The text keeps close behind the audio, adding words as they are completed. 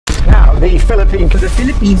the Philippines.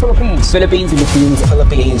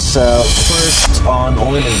 Philippines first on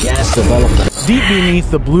oil and gas development. Deep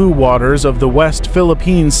beneath the blue waters of the West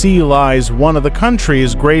Philippine Sea lies one of the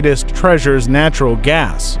country's greatest treasures, natural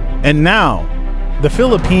gas. And now, the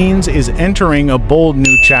Philippines is entering a bold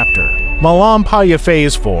new chapter, Malampaya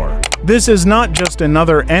Phase 4. This is not just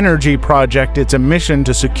another energy project, it's a mission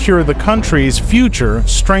to secure the country's future,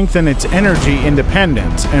 strengthen its energy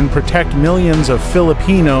independence, and protect millions of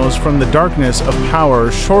Filipinos from the darkness of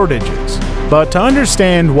power shortages. But to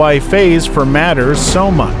understand why Phase 4 matters so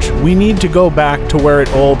much, we need to go back to where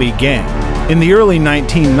it all began. In the early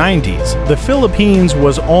 1990s, the Philippines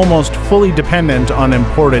was almost fully dependent on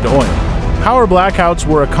imported oil. Power blackouts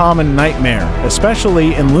were a common nightmare,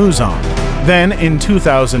 especially in Luzon. Then, in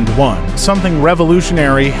 2001, something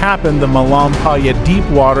revolutionary happened. The Malampaya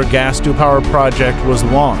Deepwater Gas-to-Power project was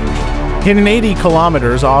launched. Hidden 80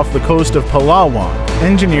 kilometers off the coast of Palawan,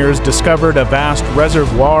 engineers discovered a vast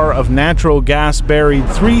reservoir of natural gas buried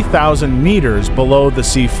 3,000 meters below the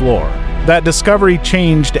seafloor. That discovery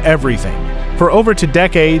changed everything. For over 2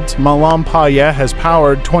 decades, Malampaya has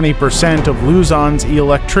powered 20% of Luzon's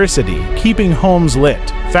electricity, keeping homes lit,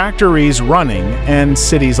 factories running, and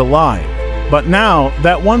cities alive. But now,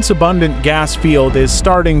 that once abundant gas field is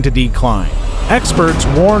starting to decline. Experts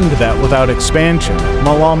warned that without expansion,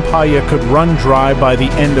 Malampaya could run dry by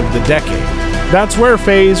the end of the decade. That's where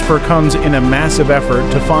Phase 4 comes in, a massive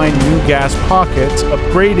effort to find new gas pockets,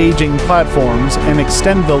 upgrade aging platforms, and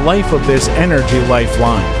extend the life of this energy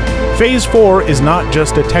lifeline. Phase 4 is not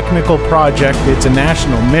just a technical project, it's a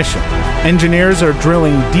national mission. Engineers are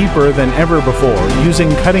drilling deeper than ever before, using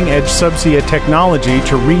cutting-edge subsea technology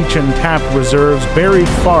to reach and tap reserves buried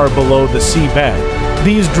far below the seabed.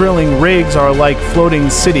 These drilling rigs are like floating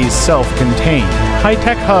cities, self-contained,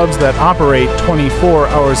 high-tech hubs that operate 24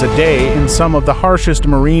 hours a day in some of the harshest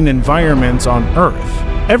marine environments on Earth.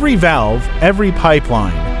 Every valve, every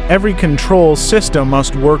pipeline, every control system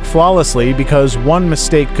must work flawlessly because one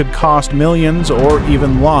mistake could cost millions or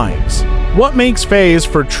even lives. What makes Phase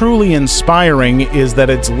 4 truly inspiring is that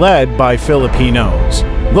it's led by Filipinos.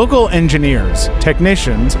 Local engineers,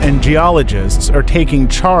 technicians, and geologists are taking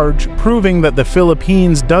charge, proving that the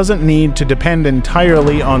Philippines doesn't need to depend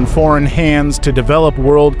entirely on foreign hands to develop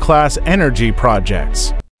world-class energy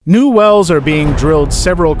projects. New wells are being drilled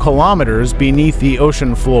several kilometers beneath the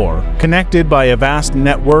ocean floor, connected by a vast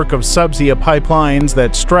network of subsea pipelines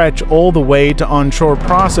that stretch all the way to onshore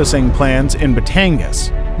processing plants in Batangas.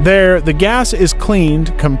 There, the gas is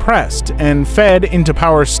cleaned, compressed, and fed into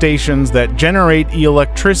power stations that generate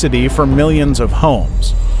electricity for millions of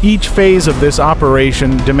homes. Each phase of this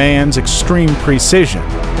operation demands extreme precision.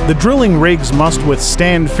 The drilling rigs must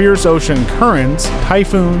withstand fierce ocean currents,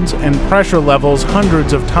 typhoons, and pressure levels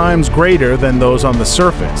hundreds of times greater than those on the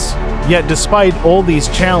surface. Yet despite all these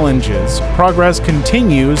challenges, progress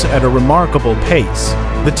continues at a remarkable pace.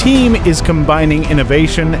 The team is combining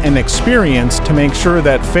innovation and experience to make sure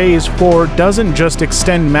that Phase 4 doesn't just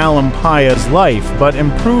extend Malampaya's life, but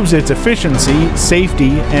improves its efficiency,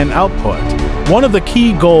 safety, and output. One of the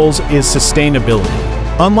key goals is sustainability.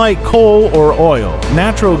 Unlike coal or oil,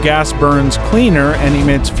 natural gas burns cleaner and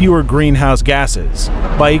emits fewer greenhouse gases.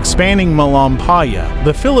 By expanding Malampaya,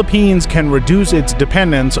 the Philippines can reduce its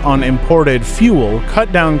dependence on imported fuel,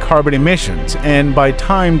 cut down carbon emissions, and buy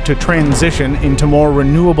time to transition into more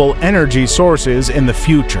renewable energy sources in the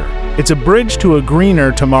future. It's a bridge to a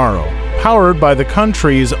greener tomorrow, powered by the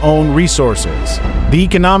country's own resources. The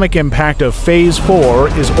economic impact of Phase 4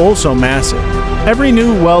 is also massive. Every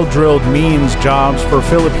new well drilled means jobs for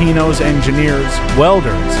Filipinos, engineers,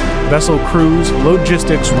 welders, vessel crews,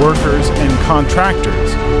 logistics workers, and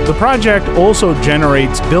contractors. The project also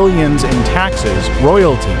generates billions in taxes,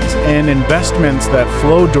 royalties, and investments that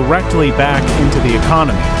flow directly back into the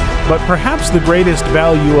economy. But perhaps the greatest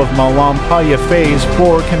value of Malampaya Phase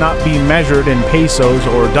 4 cannot be measured in pesos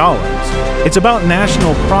or dollars. It's about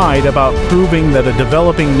national pride, about proving that a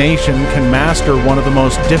developing nation can master one of the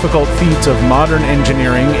most difficult feats of modern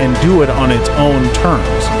engineering and do it on its own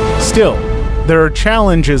terms. Still, there are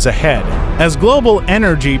challenges ahead. As global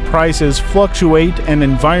energy prices fluctuate and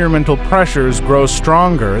environmental pressures grow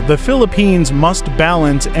stronger, the Philippines must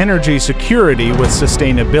balance energy security with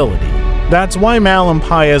sustainability. That's why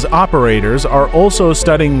Malampaya's operators are also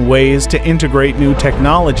studying ways to integrate new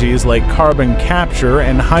technologies like carbon capture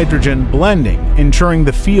and hydrogen blending, ensuring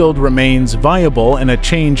the field remains viable in a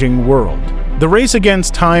changing world. The race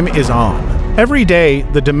against time is on. Every day,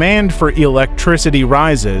 the demand for electricity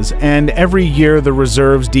rises, and every year the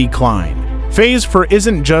reserves decline. Phase 4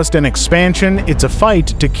 isn't just an expansion, it's a fight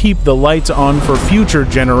to keep the lights on for future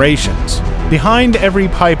generations. Behind every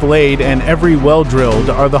pipe laid and every well drilled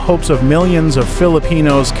are the hopes of millions of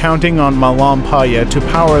Filipinos counting on Malampaya to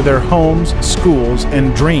power their homes, schools,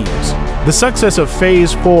 and dreams. The success of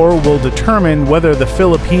Phase 4 will determine whether the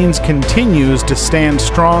Philippines continues to stand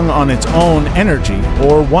strong on its own energy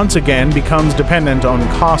or once again becomes dependent on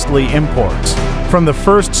costly imports. From the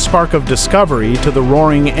first spark of discovery to the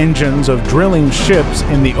roaring engines of drilling ships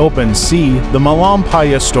in the open sea, the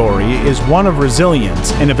Malampaya story is one of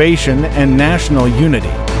resilience, innovation, and national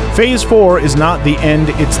unity. Phase 4 is not the end,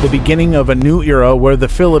 it's the beginning of a new era where the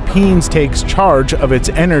Philippines takes charge of its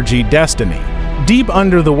energy destiny. Deep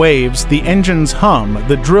under the waves, the engines hum,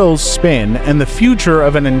 the drills spin, and the future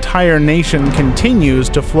of an entire nation continues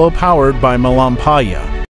to flow powered by Malampaya.